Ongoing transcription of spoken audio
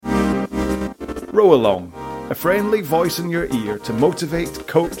Row Along, a friendly voice in your ear to motivate,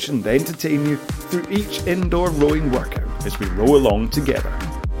 coach and entertain you through each indoor rowing workout as we row along together.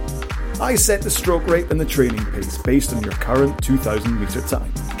 I set the stroke rate and the training pace based on your current 2,000 metre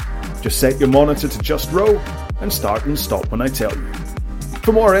time. Just set your monitor to just row and start and stop when I tell you.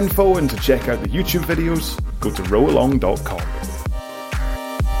 For more info and to check out the YouTube videos, go to rowalong.com.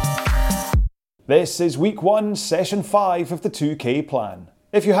 This is week 1, session 5 of the 2K plan.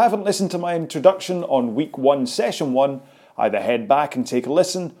 If you haven't listened to my introduction on week 1, session 1, either head back and take a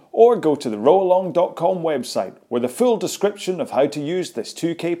listen or go to the rowalong.com website where the full description of how to use this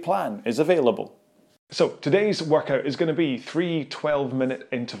 2K plan is available. So today's workout is going to be 3 12-minute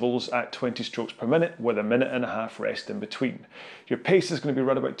intervals at 20 strokes per minute with a minute and a half rest in between. Your pace is going to be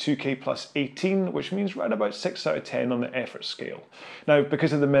right about 2K plus 18, which means right about 6 out of 10 on the effort scale. Now,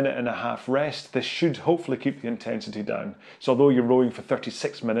 because of the minute and a half rest, this should hopefully keep the intensity down. So although you're rowing for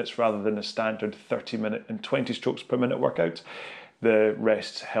 36 minutes rather than a standard 30-minute and 20 strokes per minute workout, the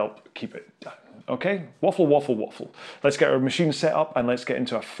rests help keep it down. Okay, waffle, waffle, waffle. Let's get our machine set up and let's get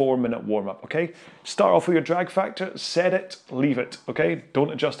into a 4-minute warm-up, okay? Start off with your drag factor, set it, leave it, okay?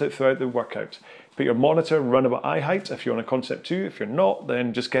 Don't adjust it throughout the workout. Put your monitor run about eye height if you're on a Concept 2. If you're not,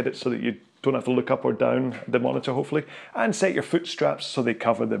 then just get it so that you don't have to look up or down the monitor, hopefully. And set your foot straps so they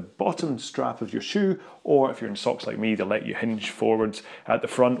cover the bottom strap of your shoe, or if you're in socks like me, they'll let you hinge forwards at the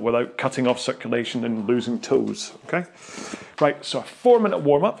front without cutting off circulation and losing toes, okay? Right, so a 4-minute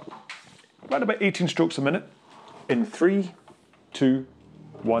warm-up. Right about 18 strokes a minute in 3, 2,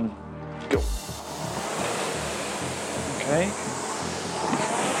 1, go. Okay.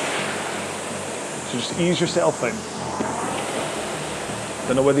 So just ease yourself in.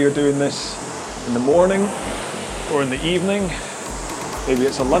 Don't know whether you're doing this in the morning or in the evening. Maybe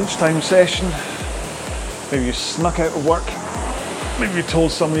it's a lunchtime session. Maybe you snuck out of work. Maybe you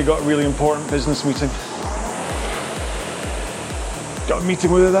told somebody you got a really important business meeting. Got a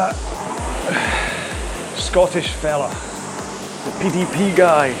meeting with that Scottish fella, the PDP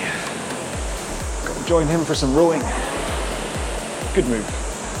guy. Got to join him for some rowing. Good move.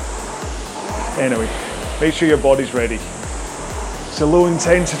 Anyway, make sure your body's ready. It's a low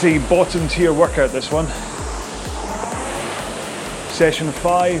intensity bottom tier workout, this one. Session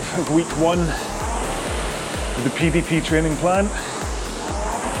 5 of week 1 of the PDP training plan.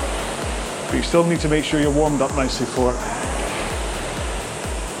 But you still need to make sure you're warmed up nicely for it.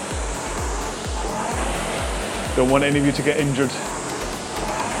 Don't want any of you to get injured.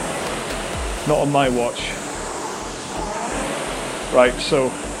 Not on my watch. Right,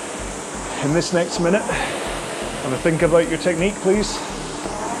 so in this next minute, have a think about your technique, please.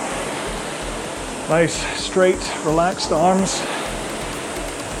 Nice, straight, relaxed arms.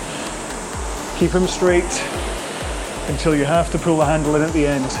 Keep them straight until you have to pull the handle in at the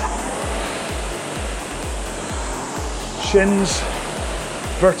end. Shins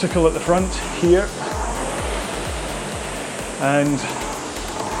vertical at the front here. And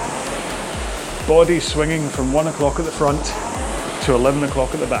body swinging from 1 o'clock at the front to 11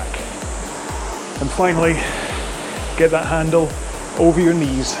 o'clock at the back. And finally, get that handle over your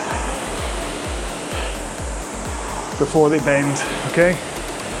knees before they bend, okay?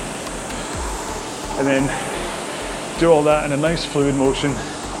 And then do all that in a nice fluid motion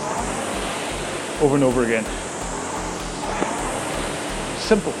over and over again.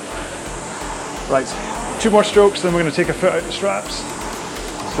 Simple. Right. 2 more strokes, then we're going to take a foot out the straps.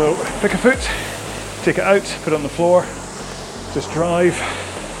 So pick a foot, take it out, put it on the floor, just drive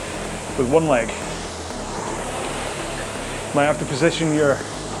with one leg. Might have to position your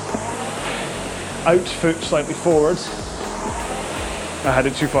out foot slightly forwards. I had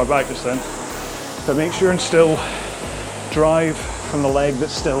it too far back just then. But make sure and still drive from the leg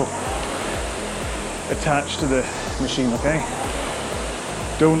that's still attached to the machine, okay?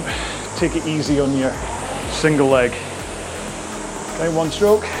 Don't take it easy on your single leg. Okay, 1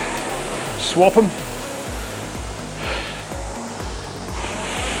 stroke. Swap them.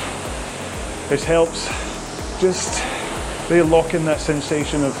 This helps just really lock in that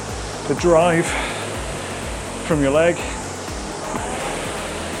sensation of the drive from your leg.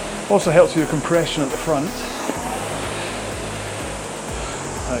 Also helps with your compression at the front.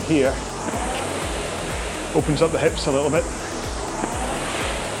 Here. Opens up the hips a little bit.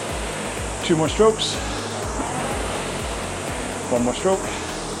 2 more strokes. 1 more stroke.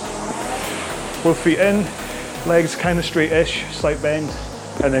 Both feet in, legs kind of straight-ish, slight bend,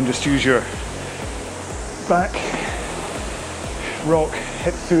 and then just use your back, rock,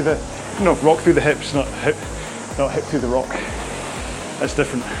 hip through the, no, rock through the hips, not hip through the rock. That's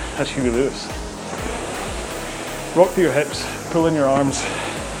different, that's Huey Lewis. Rock through your hips, pull in your arms,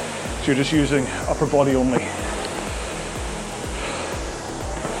 So you're just using upper body only.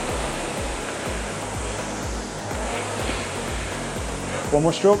 One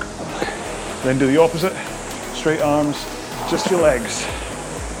more stroke, then do the opposite. Straight arms, just your legs.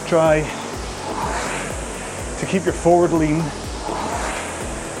 Try to keep your forward lean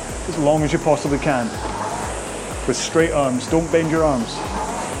as long as you possibly can. With straight arms, don't bend your arms.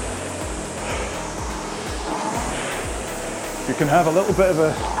 You can have a little bit of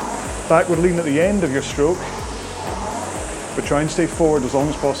a backward lean at the end of your stroke, but try and stay forward as long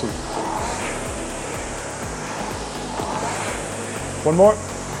as possible. One more.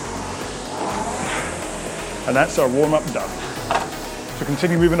 And that's our warm-up done. So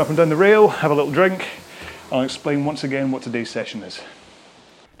continue moving up and down the rail, have a little drink. I'll explain once again what today's session is.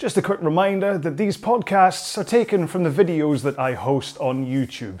 Just a quick reminder that these podcasts are taken from the videos that I host on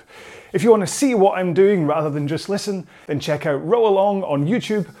YouTube. If you want to see what I'm doing rather than just listen, then check out Row Along on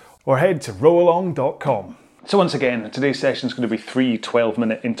YouTube or head to rowalong.com. So once again, today's session is going to be 3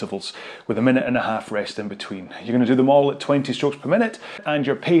 12-minute intervals with a minute and a half rest in between. You're going to do them all at 20 strokes per minute, and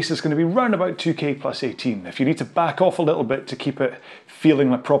your pace is going to be round about 2k plus 18. If you need to back off a little bit to keep it feeling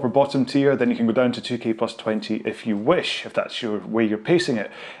like proper bottom tier, then you can go down to 2k plus 20 if you wish, if that's your way you're pacing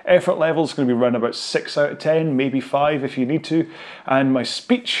it. Effort level is going to be around about 6 out of 10, maybe 5 if you need to. And my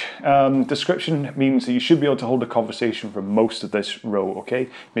speech description means that you should be able to hold a conversation for most of this row, okay?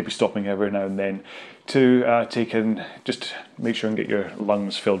 Maybe stopping every now and then to take in, just make sure and get your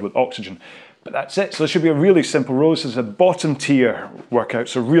lungs filled with oxygen. But that's it. So this should be a really simple row. This is a bottom tier workout.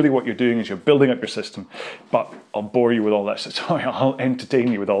 So really what you're doing is you're building up your system. But I'll bore you with all that stuff. Sorry, I'll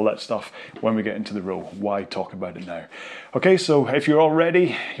entertain you with all that stuff when we get into the row. Why talk about it now? Okay, so if you're all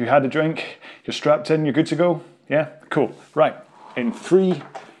ready, you had a drink, you're strapped in, you're good to go? Yeah? Cool. Right. In 3,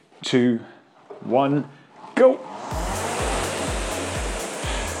 2, 1, go.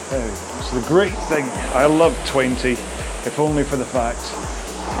 So the great thing, I love 20, if only for the fact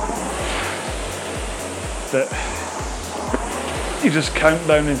that you just count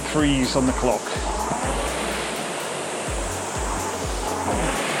down in 3s on the clock.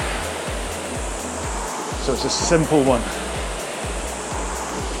 So it's a simple one.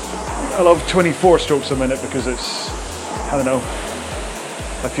 I love 24 strokes a minute because it's, I don't know,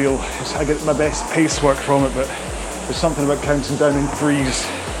 I feel I get my best pace work from it, but there's something about counting down in 3s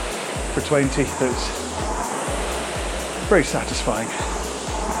for 20 that's very satisfying.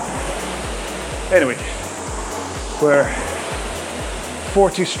 Anyway, we're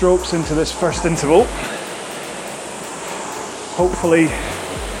 40 strokes into this first interval. Hopefully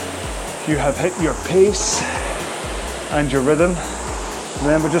you have hit your pace and your rhythm.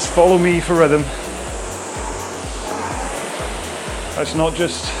 Remember, just follow me for rhythm. That's not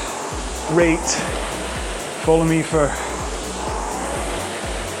just rate. Follow me for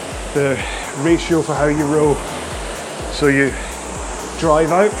the ratio for how you row. So you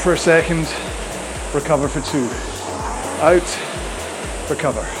drive out for a second, recover for 2. Out,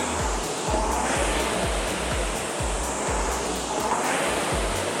 recover.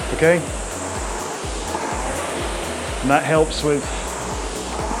 Okay? And that helps with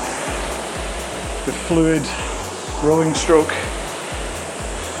the fluid rowing stroke.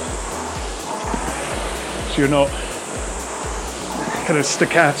 So you're not kind of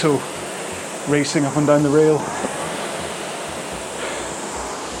staccato racing up and down the rail.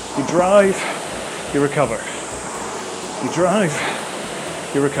 You drive, you recover. You drive,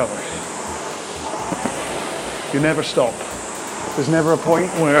 you recover. You never stop. There's never a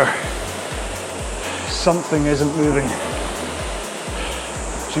point where something isn't moving.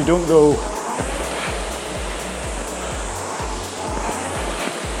 So you don't go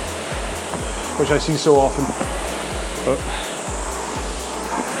which I see so often. But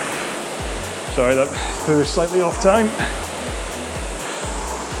sorry, that threw slightly off time.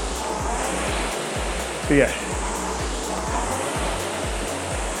 But yeah.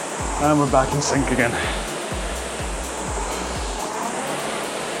 And we're back in sync again.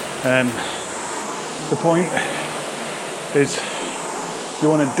 And the point is you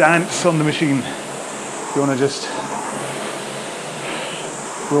want to dance on the machine. You want to just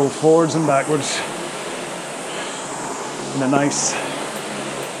roll forwards and backwards in a nice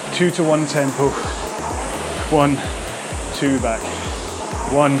 2-to-1 tempo. 1, 2 back.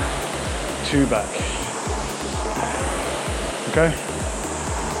 1, 2 back. Okay?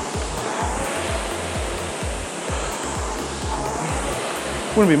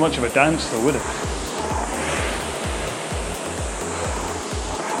 Wouldn't be much of a dance though, would it?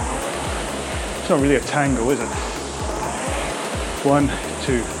 It's not really a tango, is it? 1,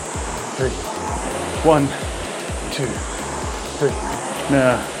 2, 3. 1, 2, 3.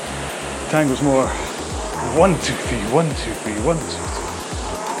 Nah, Time goes more. 1, 2, 3, 1, 2, 3, 1, 2,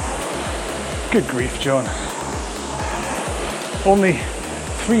 3. Good grief, John. Only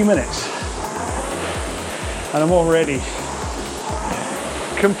 3 minutes. And I'm already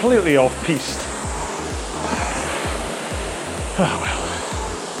completely off-piste. Oh well.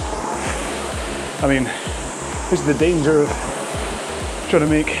 I mean, this is the danger of trying to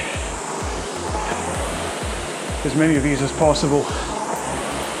make as many of these as possible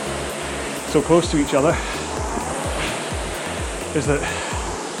so close to each other, is that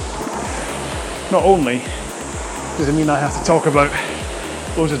not only does it mean I have to talk about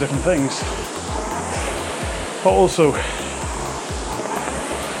loads of different things, but also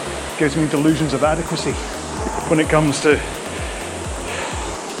gives me delusions of adequacy when it comes to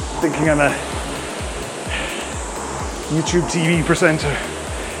thinking I'm a YouTube TV presenter.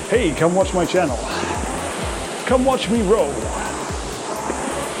 Hey, come watch my channel. Come watch me roll.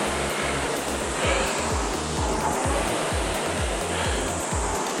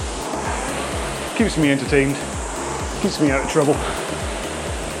 Keeps me entertained, keeps me out of trouble.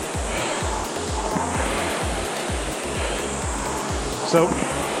 So,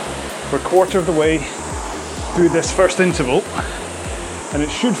 we're a quarter of the way through this first interval, and it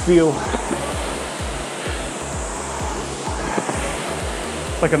should feel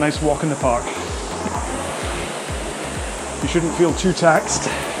like a nice walk in the park. You shouldn't feel too taxed.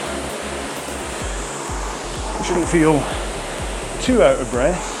 You shouldn't feel too out of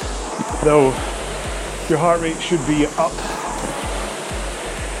breath, though your heart rate should be up,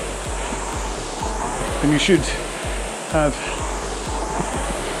 and you should have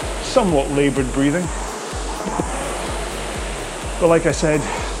somewhat laboured breathing. But like I said,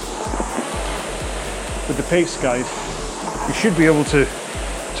 with the pace guide, you should be able to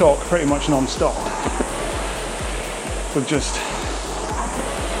talk pretty much non-stop, with just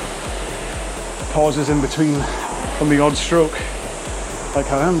pauses in between on the odd stroke, like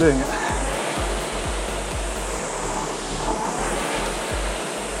how I'm doing it.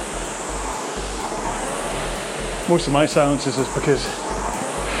 Most of my silences is because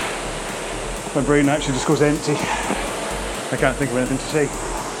my brain actually just goes empty. I can't think of anything to say,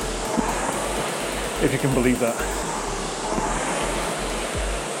 if you can believe that.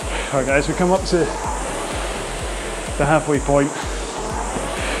 Alright guys, we come up to the halfway point.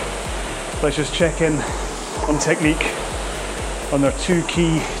 Let's just check in on technique, on our 2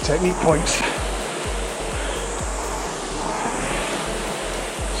 key technique points.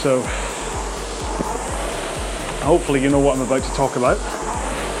 So, hopefully you know what I'm about to talk about,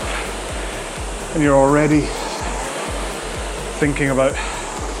 and you're already thinking about,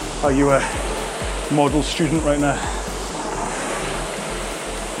 are you a model student right now?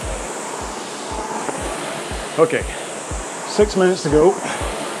 Okay, 6 minutes to go.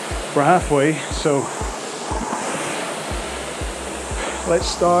 We're halfway, so let's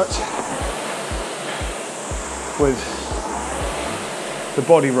start with the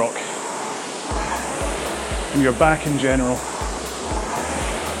body rock and your back in general.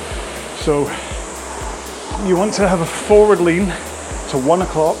 So you want to have a forward lean to 1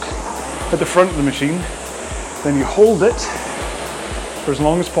 o'clock at the front of the machine, then you hold it for as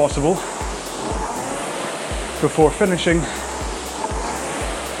long as possible before finishing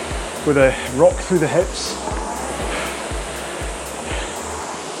with a rock through the hips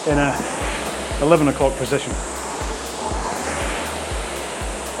in a 11 o'clock position.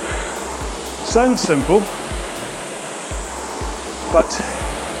 Sounds simple, but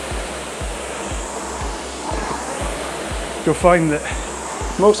you'll find that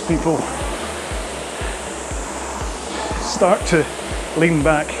most people start to lean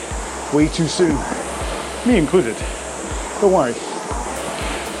back way too soon, me included. Don't worry,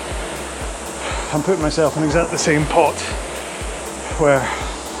 I'm putting myself in exactly the same pot where,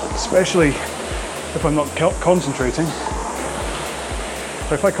 especially if I'm not concentrating,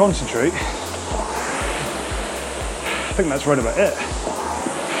 or if I concentrate, I think that's right about it.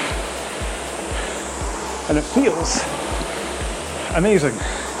 And it feels amazing.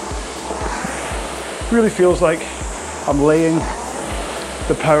 Really feels like I'm laying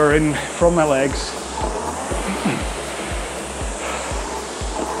the power in from my legs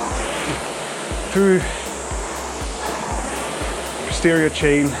through posterior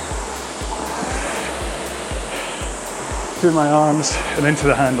chain, through my arms and into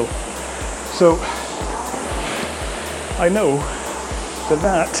the handle. So I know that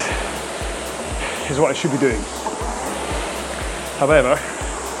that is what I should be doing. However,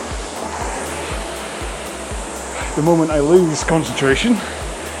 the moment I lose concentration,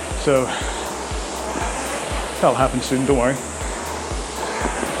 so that'll happen soon, don't worry.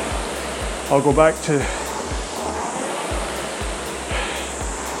 I'll go back to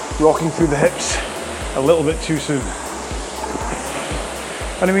rocking through the hips a little bit too soon.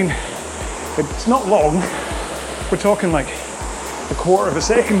 And I mean, it's not long. We're talking like a quarter of a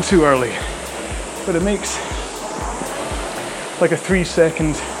second too early, but it makes like a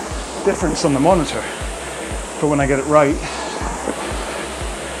 3-second difference on the monitor for when I get it right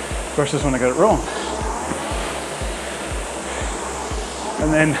versus when I get it wrong.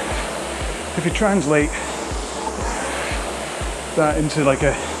 And then if you translate that into like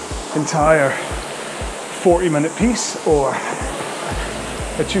a entire 40-minute piece or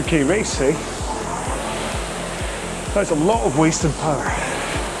a 2K race, say, that's a lot of wasted power.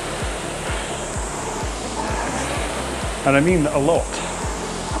 And I mean a lot.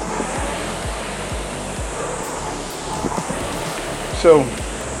 So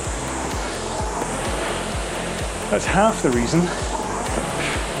that's half the reason.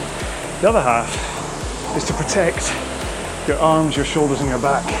 The other half is to protect your arms, your shoulders, and your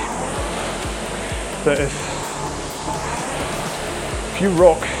back. That if you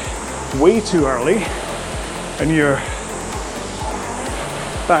rock way too early and your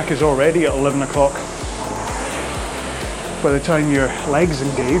back is already at 11 o'clock, by the time your legs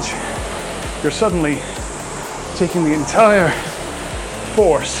engage, you're suddenly taking the entire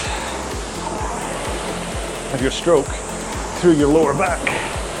force of your stroke through your lower back.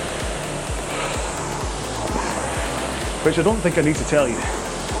 Which I don't think I need to tell you.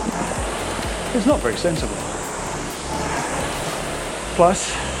 It's not very sensible.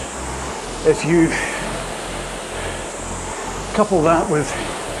 Plus, if you couple that with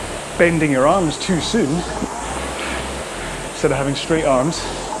bending your arms too soon, instead of having straight arms,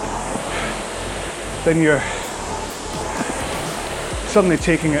 then you're suddenly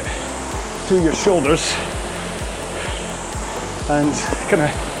taking it through your shoulders and kind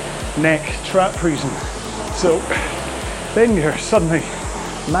of neck trap freezing. So then you're suddenly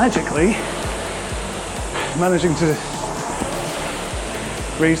magically managing to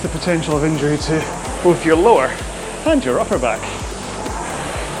raise the potential of injury to both your lower and your upper back,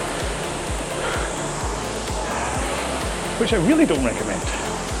 which I really don't recommend.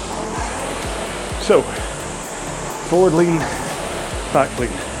 So, forward lean, back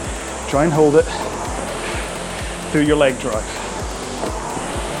lean. Try and hold it through your leg drive.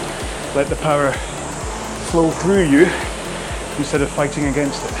 Let the power flow through you instead of fighting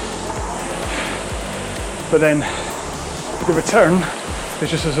against it. But then the return is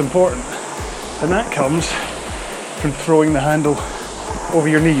just as important, and that comes from throwing the handle over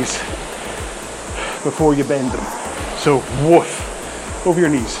your knees before you bend them. So woof, over your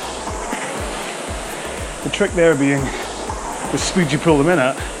knees. The trick there being the speed you pull them in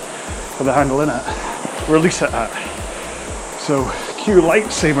at, or the handle in at, release it at. So cue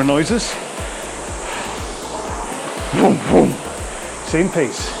lightsaber noises. Boom, boom. Same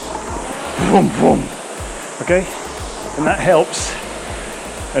pace. Boom, boom. Okay? And that helps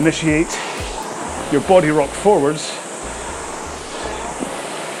initiate your body rock forwards.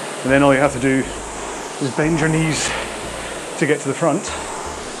 And then all you have to do is bend your knees to get to the front.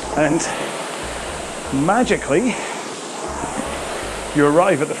 And magically, you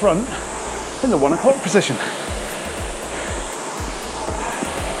arrive at the front in the 1 o'clock position.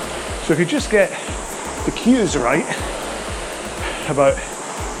 So if you just get the cues right, about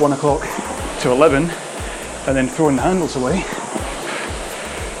 1 o'clock to 11, and then throwing the handles away,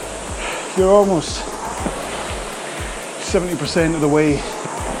 you're almost 70% of the way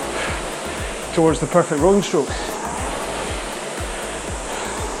towards the perfect rowing stroke.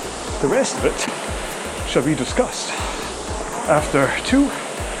 The rest of it shall be discussed after 2,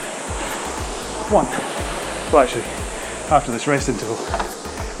 1. Well, actually, after this rest interval.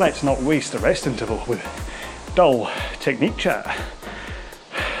 Let's not waste a rest interval with dull technique chat.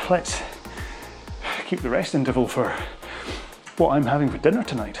 Let's keep the rest interval for what I'm having for dinner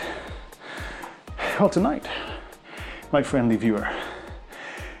tonight. Well, tonight, my friendly viewer,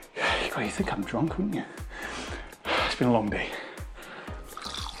 you think I'm drunk, wouldn't you? It's been a long day.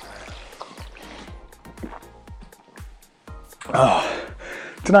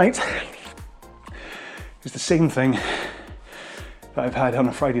 Tonight is the same thing that I've had on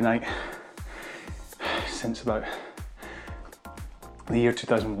a Friday night since about the year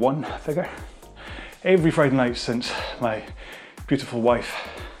 2001, I figure. Every Friday night since my beautiful wife,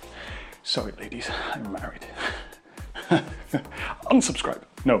 sorry ladies, I'm married. Unsubscribe.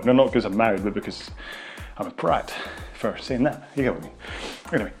 No, not because I'm married, but because I'm a prat for saying that. You get what I mean.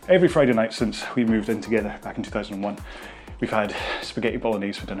 Anyway, every Friday night since we moved in together back in 2001, we've had spaghetti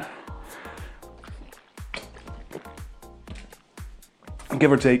bolognese for dinner.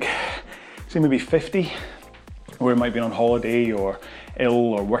 Give or take say maybe 50, or it might be on holiday or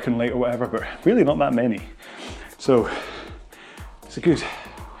ill or working late or whatever, but really not that many. So it's a good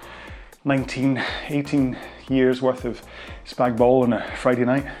 19, 18 years worth of spag bol on a Friday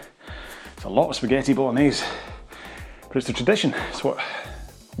night. It's a lot of spaghetti bolognese, but it's a tradition. It's what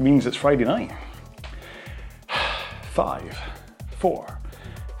means it's Friday night. 5, 4,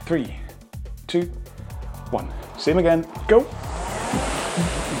 3, 2, 1. Same again, go.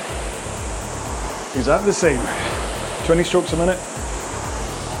 Exactly the same. 20 strokes a minute.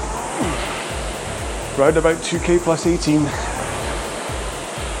 Round about 2k plus 18.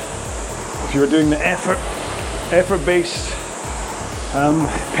 If you were doing the effort-based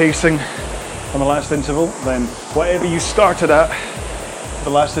pacing on the last interval, then whatever you started at the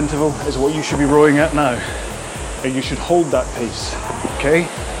last interval is what you should be rowing at now. And you should hold that pace, okay?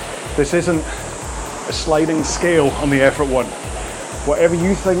 This isn't a sliding scale on the effort one. Whatever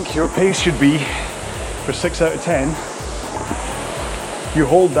you think your pace should be for 6 out of 10, you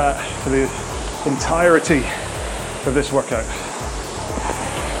hold that for the entirety of this workout.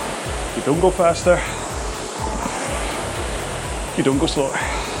 You don't go faster, you don't go slower.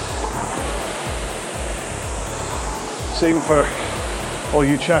 Same for all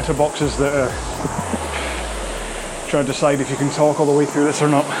you chatterboxes that are trying to decide if you can talk all the way through this or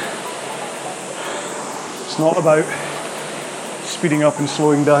not. It's not about speeding up and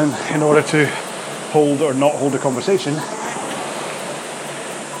slowing down in order to hold or not hold a conversation.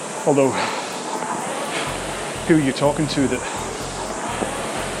 Although, who are you talking to that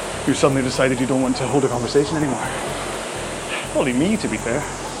you suddenly decided you don't want to hold a conversation anymore? Probably me, to be fair.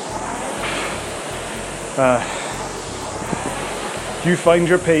 You find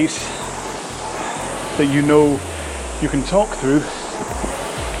your pace that you know you can talk through,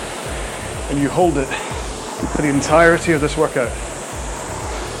 and you hold it for the entirety of this workout.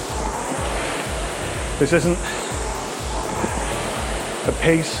 This isn't a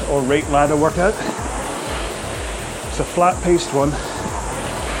pace or rate ladder workout. It's a flat paced one,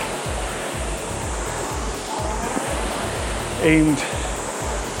 aimed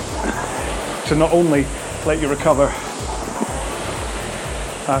to not only let you recover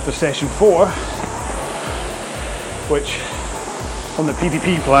after session 4, which on the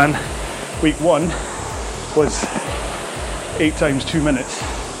PDP plan, week 1, was 8 times 2 minutes,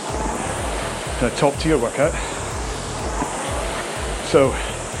 a top tier workout. So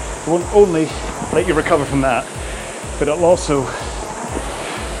it won't only let you recover from that, but it'll also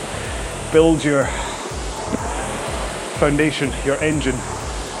build your foundation, your engine,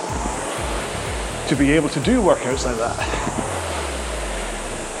 to be able to do workouts like that.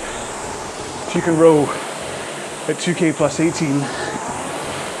 If you can row at 2k plus 18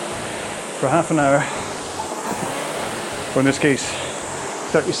 for half an hour, or in this case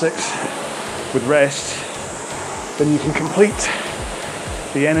 36 with rest, then you can complete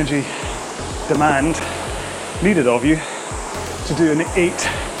the energy demand needed of you to do an 8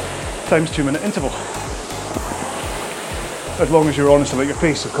 times 2 minute interval. As long as you're honest about your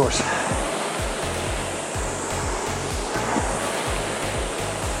pace, of course.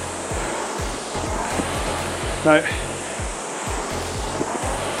 Now,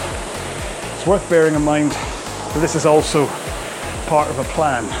 it's worth bearing in mind that this is also part of a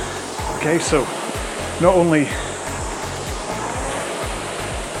plan. Okay, so not only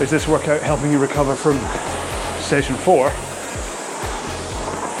is this workout helping you recover from session 4,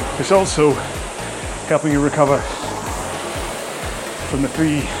 it's also helping you recover from the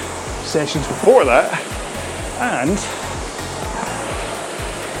 3 sessions before that, and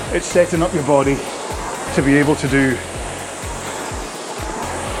it's setting up your body to be able to do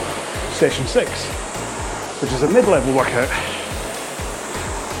session 6, which is a mid-level workout.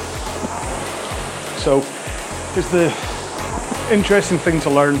 So it's the interesting thing to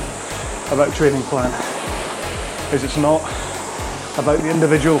learn about training plan is it's not about the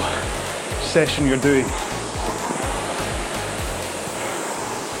individual session you're doing.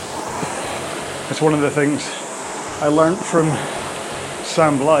 It's one of the things I learned from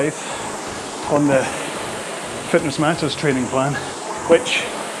Sam Blythe on the Fitness Matters training plan, which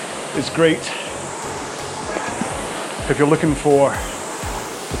is great if you're looking for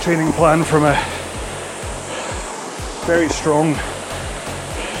a training plan from a very strong,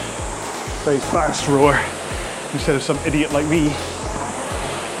 very fast rower instead of some idiot like me.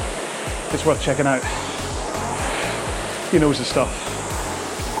 It's worth checking out. He knows his stuff.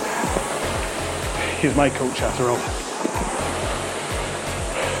 He's my coach after all.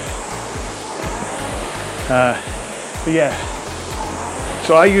 But yeah,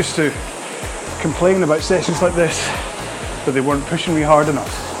 so I used to complain about sessions like this, that they weren't pushing me hard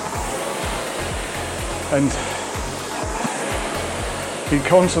enough. And he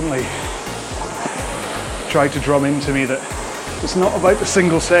constantly tried to drum into me that it's not about the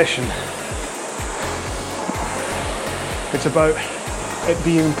single session. It's about it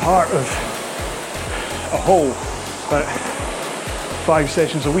being part of a whole, about 5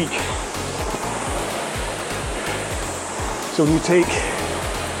 sessions a week. So when you take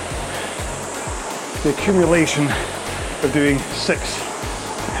the accumulation of doing 6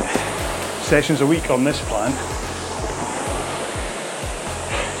 sessions a week on this plan,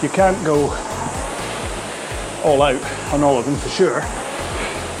 you can't go all out on all of them for sure,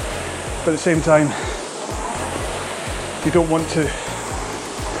 but at the same time you don't want to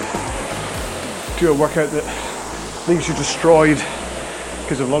do a workout that leaves you destroyed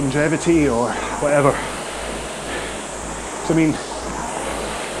because of longevity or whatever. So I mean,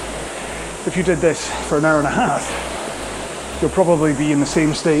 if you did this for an hour and a half, you'll probably be in the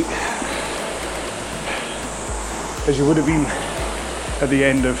same state as you would have been at the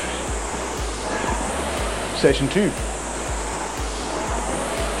end of session 2.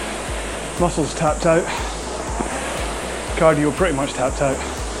 Muscles tapped out, cardio pretty much tapped out,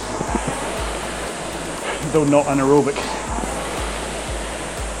 though not anaerobic.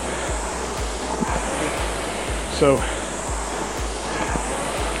 So,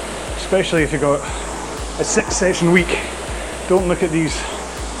 especially if you've got a 6 session week, don't look at these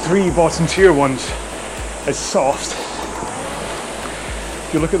 3 bottom tier ones as soft.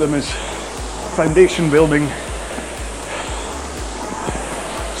 You look at them as foundation building,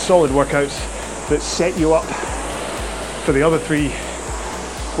 solid workouts that set you up for the other 3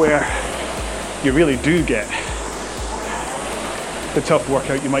 where you really do get the tough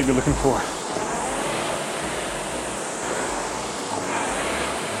workout you might be looking for.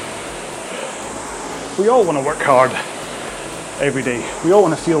 We all want to work hard every day. We all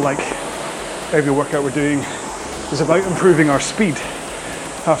want to feel like every workout we're doing is about improving our speed.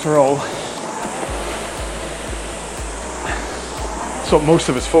 After all, that's what most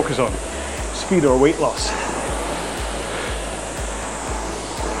of us focus on, speed or weight loss.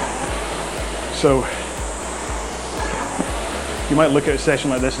 So you might look at a session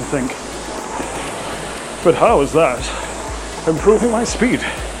like this and think, but how is that improving my speed?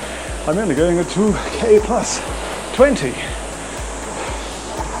 I'm only going at 2k plus 20.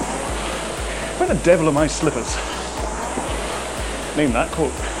 Where the devil are my slippers? Name that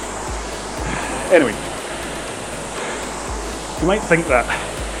quote. Anyway, you might think that,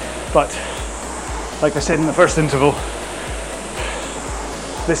 but like I said in the first interval,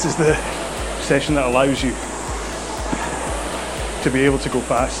 this is the session that allows you to be able to go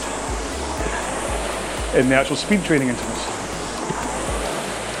fast in the actual speed training intervals.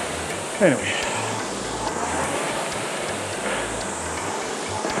 Anyway,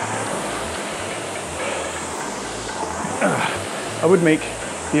 I would make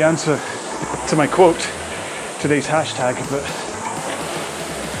the answer to my quote today's hashtag, but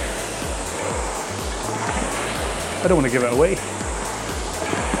I don't want to give it away.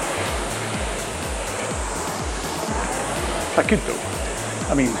 I could though.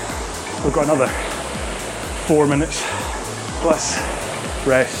 I mean, we've got another 4 minutes plus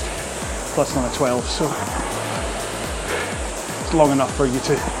rest plus another 12, so it's long enough for you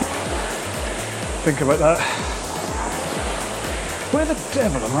to think about that. Where the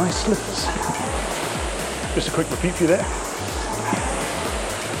devil are my slippers? Just a quick repeat for you there.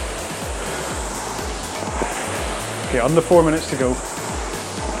 Okay, under 4 minutes to go.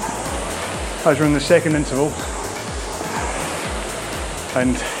 As we're in the second interval,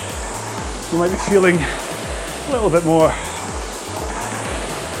 and you might be feeling a little bit more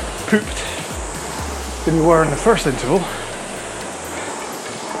pooped than you were in the first interval.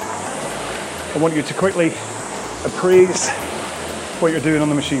 I want you to quickly appraise what you're doing on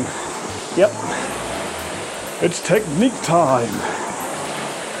the machine. Yep, it's technique time.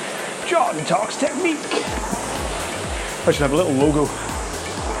 John talks technique. I should have a little logo,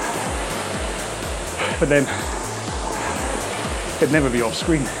 but then it'd never be off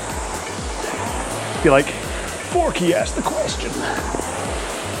screen. Be like, Forky asked the question.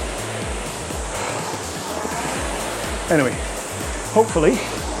 Anyway, hopefully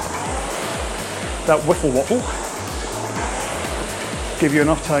that whiffle waffle give you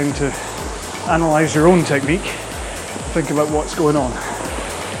enough time to analyze your own technique, think about what's going on.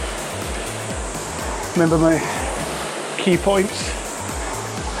 Remember my key points: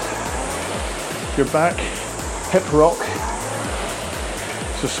 your back, hip rock.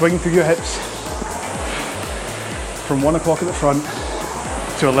 So swing through your hips from 1 o'clock at the front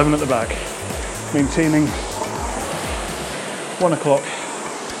to 11 at the back, maintaining 1 o'clock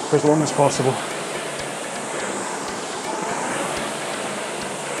for as long as possible.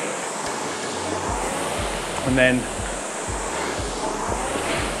 And then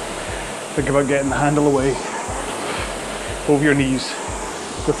think about getting the handle away over your knees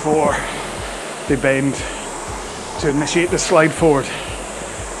before they bend to initiate the slide forward.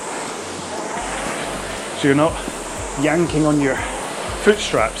 So you're not yanking on your foot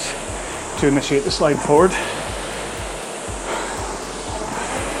straps to initiate the slide forward.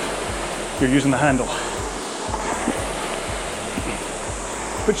 You're using the handle.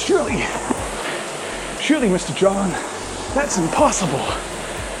 But surely, Mr. John, that's impossible.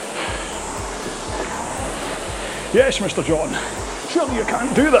 Yes, Mr. John, surely you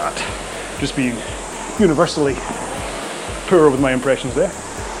can't do that. Just being universally poor with my impressions there.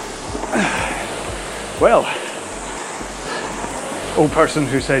 Well, old person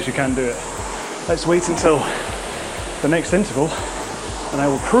who says you can't do it. Let's wait until the next interval and I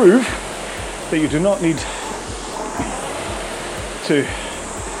will prove that you do not need to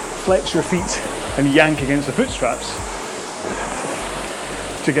flex your feet and yank against the foot straps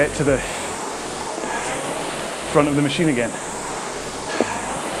to get to the front of the machine again.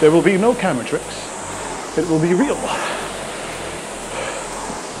 There will be no camera tricks. It will be real.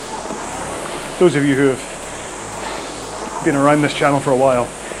 Those of you who have been around this channel for a while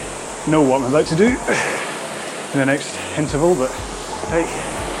know what I'm about to do in the next interval, but hey,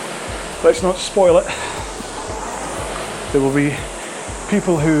 let's not spoil it. There will be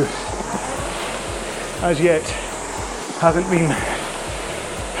people who, as yet, haven't been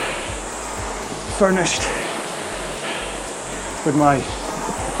furnished with my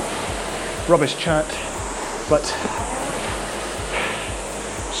rubbish chat, but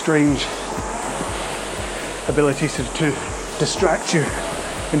strange abilities to distract you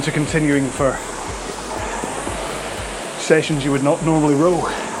into continuing for sessions you would not normally row.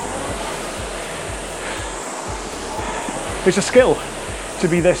 It's a skill to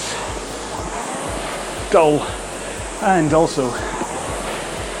be this dull and also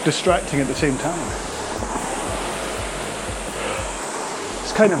distracting at the same time.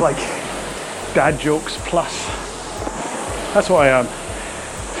 It's kind of like dad jokes plus. That's what I am.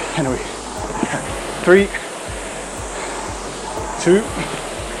 Anyway, 3, 2,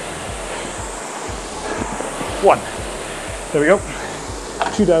 1. There we go.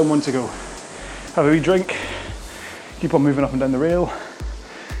 2 down, 1 to go. Have a wee drink. Keep on moving up and down the rail.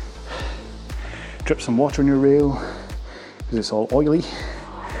 Drip some water on your rail because it's all oily.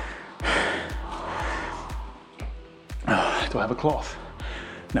 Do I have a cloth?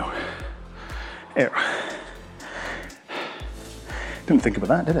 No. Air. Didn't think about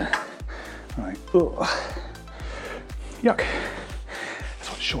that, did I? All right. Ugh. Yuck. That's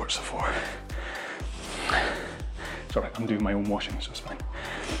what shorts are for. It's all right, I'm doing my own washing, so it's fine.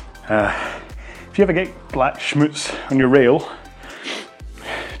 If you ever get black schmutz on your rail,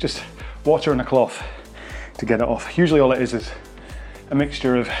 just water and a cloth to get it off. Usually all it is a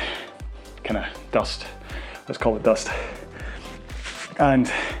mixture of kind of dust, let's call it dust,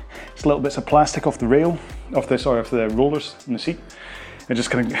 and it's little bits of plastic off the rail, off the rollers in the seat. It just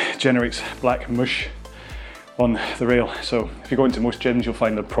kind of generates black mush on the rail. So if you go into most gyms, you'll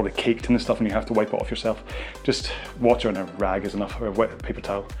find they're probably caked in the stuff and you have to wipe it off yourself. Just water and a rag is enough, or a wet paper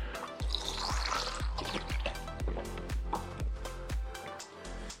towel.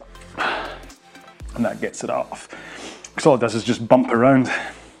 And that gets it off. Because all it does is just bump around.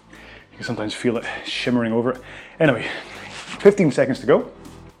 You can sometimes feel it shimmering over it. Anyway, 15 seconds to go.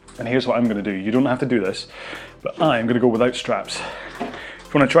 And here's what I'm gonna do. You don't have to do this, but I'm gonna go without straps.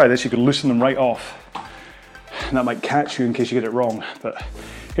 If you wanna try this, you could loosen them right off. And that might catch you in case you get it wrong. But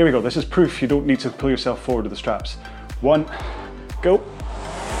here we go. This is proof you don't need to pull yourself forward with the straps. 1, go.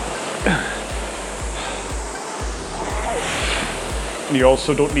 And you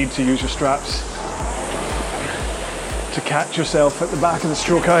also don't need to use your straps to catch yourself at the back of the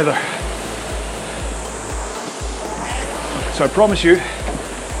stroke either. So I promise you,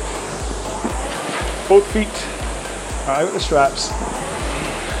 both feet are out of the straps.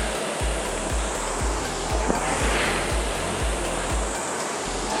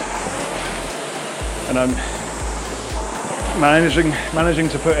 And I'm managing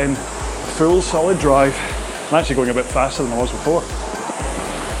to put in full solid drive. I'm actually going a bit faster than I was before.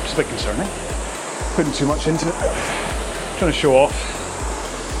 It's a bit concerning. Putting too much into it. Trying to show off.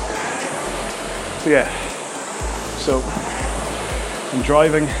 But yeah. So I'm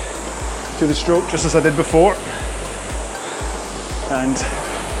driving to the stroke just as I did before. And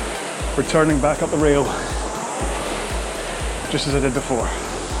returning back up the rail just as I did before.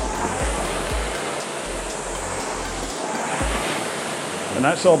 And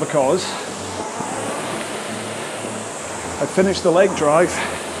that's all because I finished the leg drive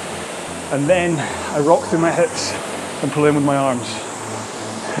and then I rock through my hips and pull in with my arms.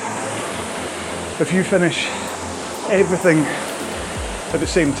 If you finish everything at the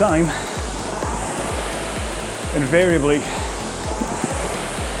same time, invariably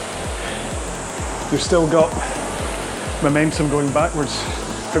you've still got momentum going backwards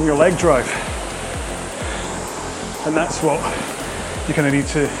from your leg drive. And that's what you kind of need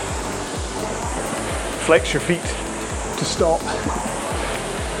to flex your feet to stop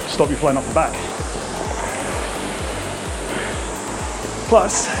you flying off the back.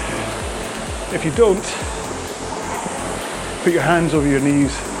 Plus, if you don't, put your hands over your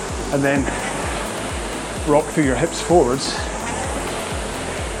knees and then rock through your hips forwards.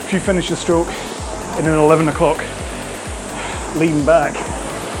 If you finish the stroke in an 11 o'clock lean back,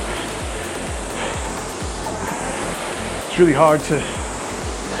 it's really hard to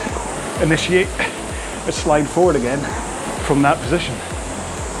initiate a slide forward again from that position.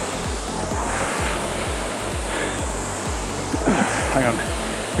 Hang on,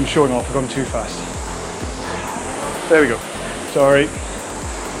 I've been showing off, I've gone too fast. There we go, sorry.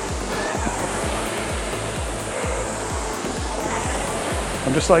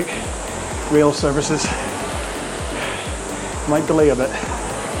 I'm just like rail services, might delay a bit,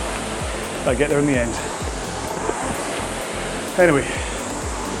 but I get there in the end. Anyway,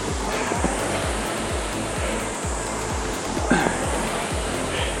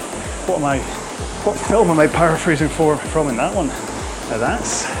 what film am I paraphrasing from in that one? Now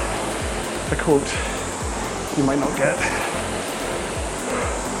that's a quote you might not get,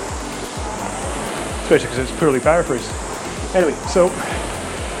 especially because it's poorly paraphrased. Anyway, so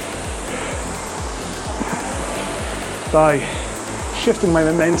by shifting my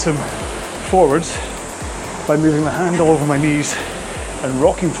momentum forwards, by moving the handle over my knees and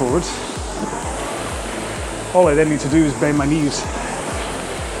rocking forwards, all I then need to do is bend my knees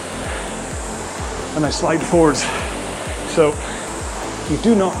and I slide forwards. So you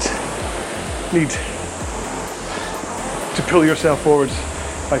do not need to pull yourself forwards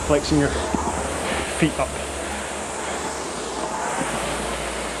by flexing your feet up.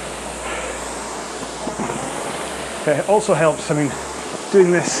 It also helps,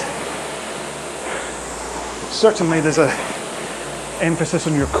 doing this, certainly there's an emphasis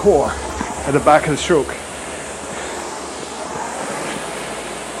on your core at the back of the stroke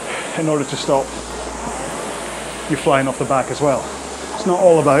in order to stop you flying off the back as well. It's not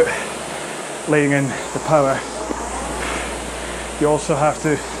all about laying in the power. You also have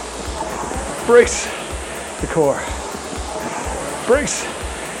to brace the core. Brace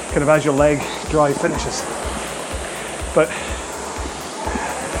kind of as your leg drive finishes. But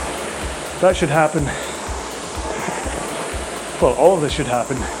that should happen, well, all of this should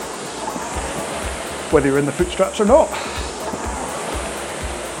happen whether you're in the foot straps or not.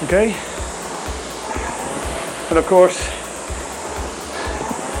 Okay? And of course,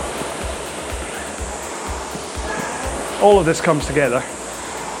 all of this comes together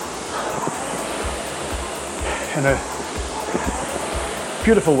in a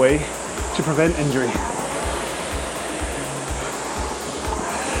beautiful way to prevent injury.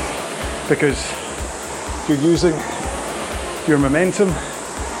 Because you're using your momentum,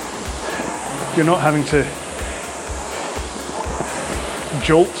 you're not having to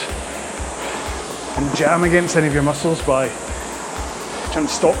jolt and jam against any of your muscles by trying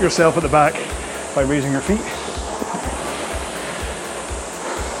to stop yourself at the back by raising your feet.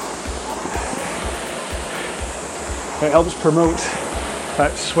 It helps promote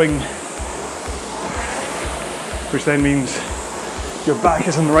that swing, which then means your back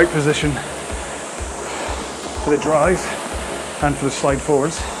is in the right position for the drive and for the slide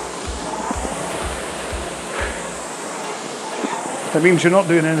forwards. That means you're not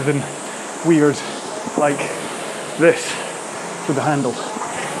doing anything weird like this with the handle.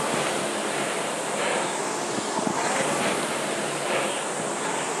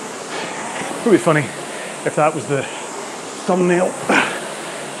 It would be funny if that was the thumbnail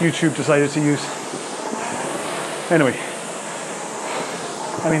YouTube decided to use. Anyway,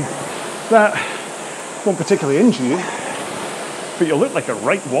 that won't particularly injure you, but you'll look like a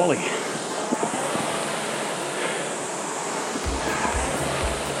right wally.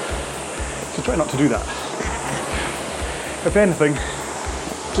 So try not to do that. If anything,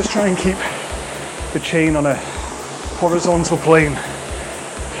 just try and keep the chain on a horizontal plane.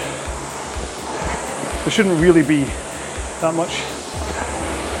 There shouldn't really be that much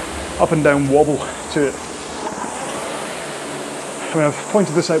up and down wobble to it. I've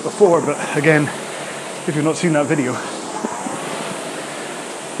pointed this out before, but again, if you've not seen that video,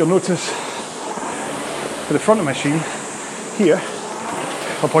 you'll notice at the front of my machine, here,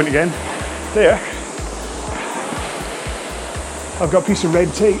 I'll point again, there, I've got a piece of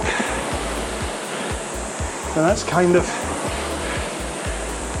red tape, and that's kind of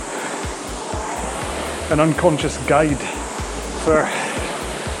an unconscious guide for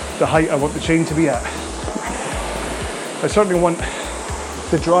the height I want the chain to be at. I certainly want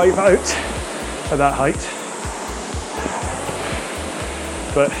to drive out at that height,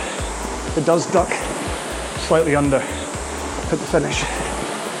 but it does duck slightly under at the finish.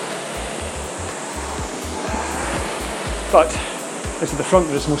 But it's at the front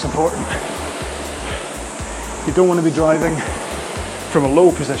that is most important. You don't want to be driving from a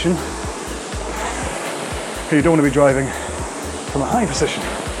low position, and you don't want to be driving from a high position.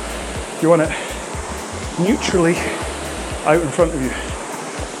 You want it neutrally out in front of you,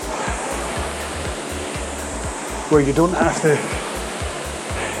 where you don't have to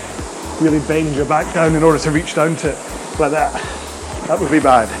really bend your back down in order to reach down to it like that. That would be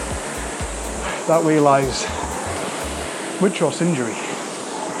bad. That way lies mid-trough injury.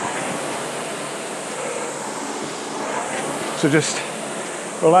 So just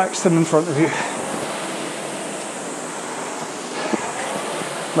relax them in front of you.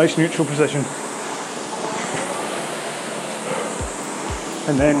 Nice neutral position.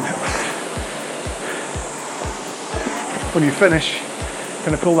 And then when you finish,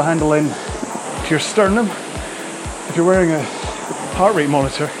 kind of pull the handle in to your sternum. If you're wearing a heart rate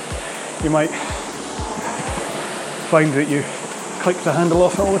monitor, you might find that you click the handle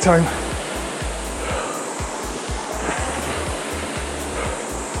off all the time.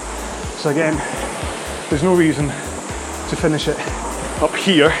 So again, there's no reason to finish it up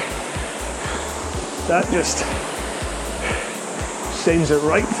here. That just sends it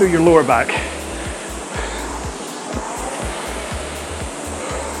right through your lower back.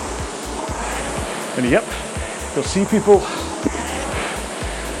 And yep, you'll see people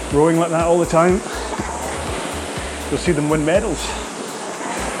rowing like that all the time. You'll see them win medals.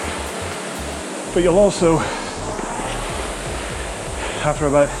 But you'll also, after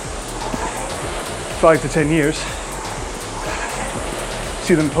about 5 to 10 years,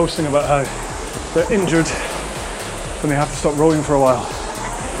 see them posting about how they're injured when they have to stop rowing for a while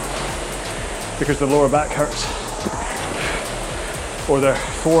because their lower back hurts, or their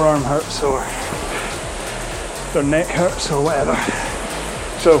forearm hurts, or their neck hurts, or whatever.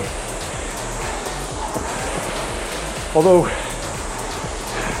 So, although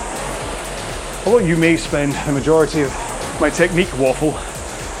you may spend the majority of my technique waffle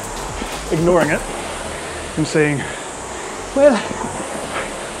ignoring it and saying, well,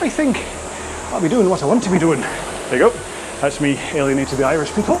 I think I'll be doing what I want to be doing. There you go. That's me alienating the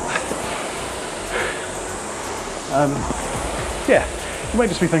Irish people. Yeah, you might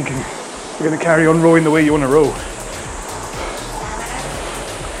just be thinking you're going to carry on rowing the way you want to row.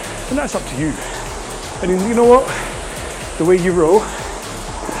 And that's up to you. And you know what? The way you row,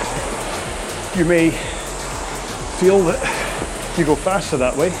 you may feel that you go faster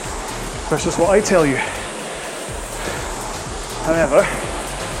that way versus what I tell you. However,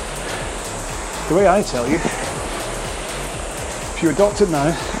 the way I tell you, if you adopt it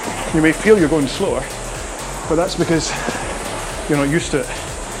now, you may feel you're going slower, but that's because you're not used to it.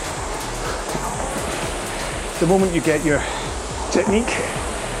 The moment you get your technique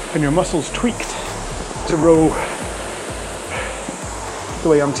and your muscles tweaked to row the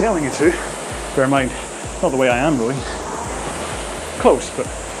way I'm telling you to, bear in mind, not the way I am rowing, close, but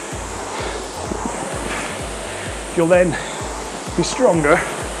you'll then be stronger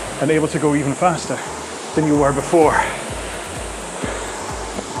and able to go even faster than you were before.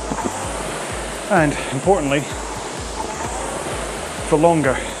 And importantly, for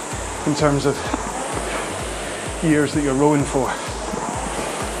longer in terms of years that you're rowing for.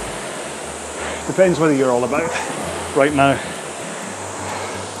 Depends whether you're all about right now.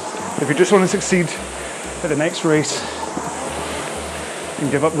 If you just want to succeed at the next race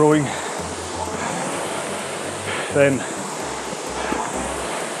and give up rowing, then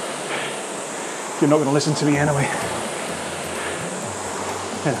you're not going to listen to me anyway.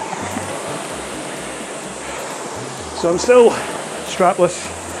 So I'm still strapless,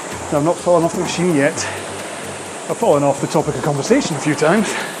 and I've not fallen off the machine yet. I've fallen off the topic of conversation a few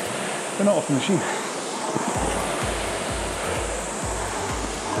times, but not off the machine.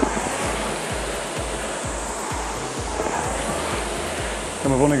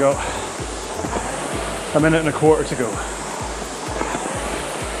 And we've only got a minute and a quarter to go.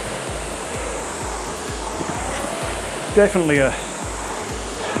 Definitely a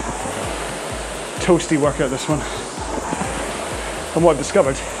toasty workout, this one. And what I've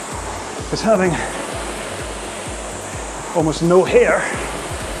discovered is having almost no hair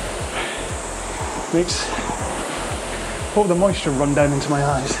makes all the moisture run down into my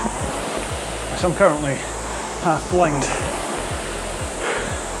eyes. So I'm currently half blind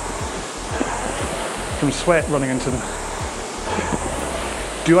from sweat running into them.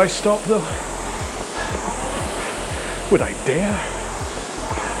 Do I stop though? Would I dare?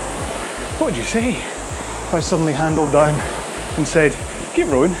 What would you say if I suddenly handled down and said, keep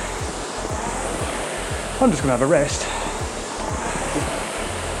rowing, I'm just going to have a rest.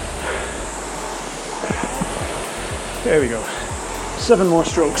 There we go. 7 more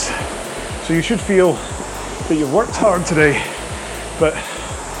strokes. So you should feel that you've worked hard today, but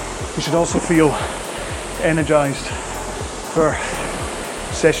you should also feel energized for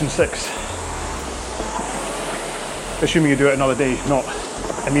session 6. Assuming you do it another day, not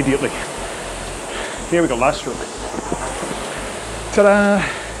immediately. Here we go, last stroke. Ta-da!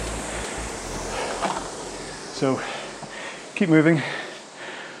 So, keep moving.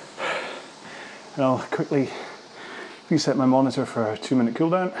 And I'll quickly reset my monitor for a 2-minute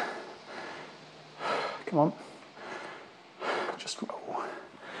cooldown. Come on. Just roll.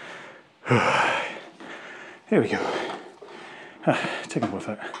 Here we go. Take a breath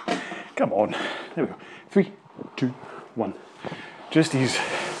out. Come on. There we go. 3, 2, 1. Just ease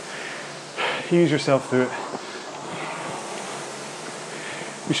yourself through it.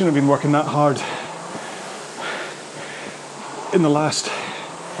 You shouldn't have been working that hard in the last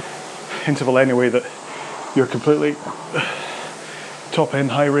interval anyway, that you're completely top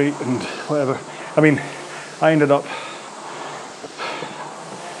end high rate and whatever. I mean, I ended up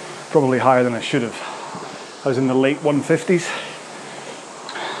probably higher than I should have. I was in the late 150s,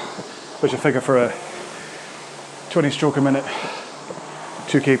 which I figure for a 20 stroke a minute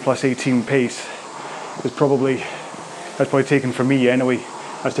 2k plus 18 pace is probably, that's probably taken for me anyway.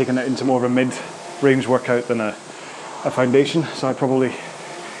 I was taking it into more of a mid-range workout than a foundation, so I probably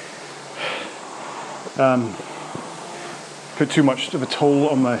put too much of a toll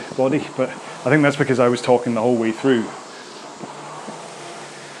on my body, but I think that's because I was talking the whole way through.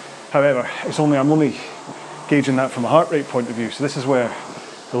 However, I'm only gauging that from a heart rate point of view, so this is where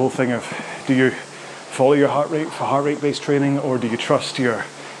the whole thing of, do you follow your heart rate for heart rate based training, or do you trust your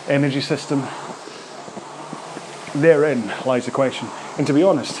energy system? Therein lies the question. And to be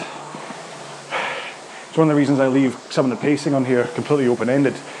honest, it's one of the reasons I leave some of the pacing on here completely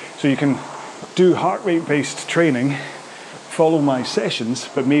open-ended, so you can do heart rate based training, follow my sessions,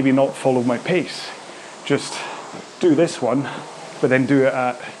 but maybe not follow my pace. Just do this one, but then do it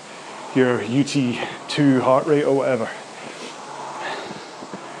at your UT2 heart rate or whatever.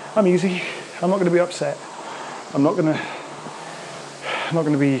 I'm easy. I'm not going to be upset. I'm not going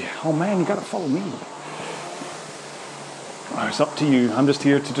to be, oh man, you got to follow me. It's up to you. I'm just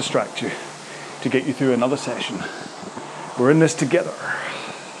here to distract you, to get you through another session. We're in this together.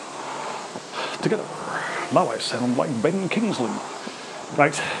 Together. Now I sound like Ben Kingsley.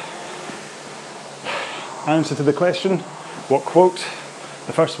 Right. Answer to the question, what quote?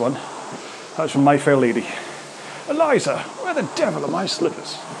 The first one, that's from My Fair Lady. Eliza, where the devil are my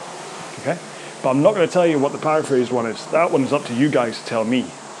slippers? Okay? But I'm not going to tell you what the paraphrased one is. That one's up to you guys to tell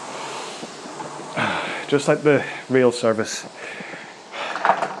me. Just like the rail service,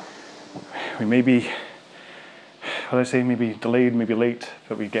 we may be, maybe delayed, maybe late,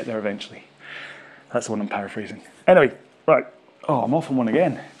 but we get there eventually. That's the one I'm paraphrasing. Anyway, right. Oh, I'm off on one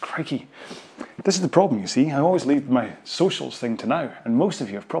again. Crikey. This is the problem, you see. I always leave my socials thing to now, and most of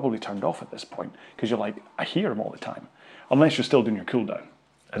you have probably turned off at this point, because you're like, I hear them all the time. Unless you're still doing your cool down.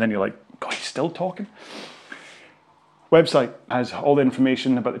 And then you're like, God, he's still talking? Website has all the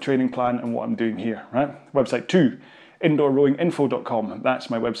information about the training plan and what I'm doing here, right? Website 2, indoorrowinginfo.com. That's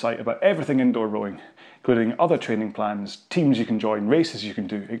my website about everything indoor rowing, including other training plans, teams you can join, races you can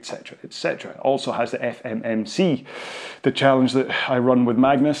do, etc., etc. Also has the FMMC, the challenge that I run with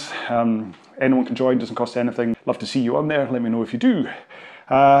Magnus. Anyone can join, doesn't cost anything. Love to see you on there. Let me know if you do.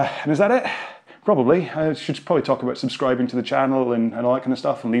 And is that it? Probably. I should probably talk about subscribing to the channel and all that kind of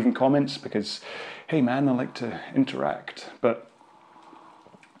stuff, and leaving comments, because, hey man, I like to interact. But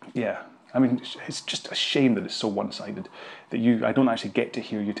yeah, I mean, it's just a shame that it's so one-sided, that I don't actually get to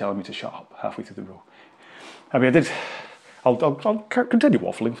hear you telling me to shut up halfway through the row. I mean, I'll continue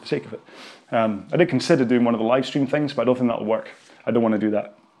waffling for the sake of it. I did consider doing one of the live stream things, but I don't think that'll work. I don't want to do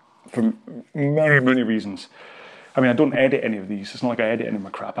that for many, many reasons. I mean, I don't edit any of these. It's not like I edit any of my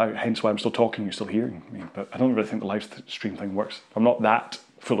crap out, hence why I'm still talking, you're still hearing me. But I don't really think the live stream thing works. I'm not that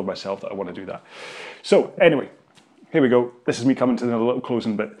full of myself that I want to do that. So anyway, here we go. This is me coming to the little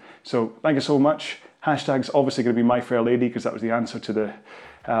closing bit. So thank you so much. Hashtag's obviously going to be My Fair Lady, because that was the answer to the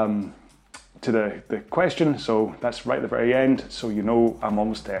to the question, so that's right at the very end, so you know I'm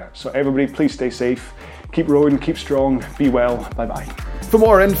almost there. So everybody, please stay safe, keep rowing, keep strong, be well, bye bye. For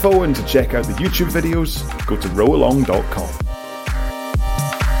more info and to check out the YouTube videos, go to rowalong.com.